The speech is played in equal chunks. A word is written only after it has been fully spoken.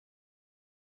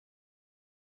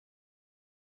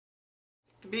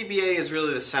The BBA is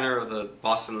really the center of the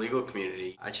Boston legal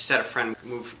community. I just had a friend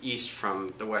move east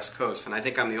from the West Coast, and I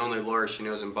think I'm the only lawyer she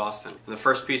knows in Boston. And the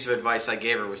first piece of advice I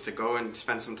gave her was to go and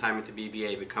spend some time at the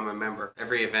BBA, become a member.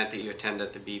 Every event that you attend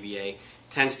at the BBA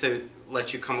tends to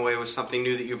let you come away with something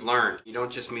new that you've learned. You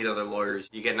don't just meet other lawyers.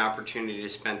 You get an opportunity to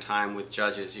spend time with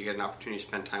judges. You get an opportunity to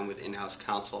spend time with in-house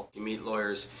counsel. You meet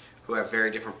lawyers who have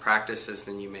very different practices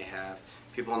than you may have.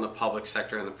 People in the public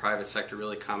sector and the private sector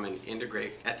really come and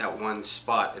integrate at that one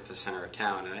spot at the center of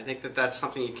town. And I think that that's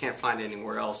something you can't find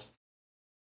anywhere else.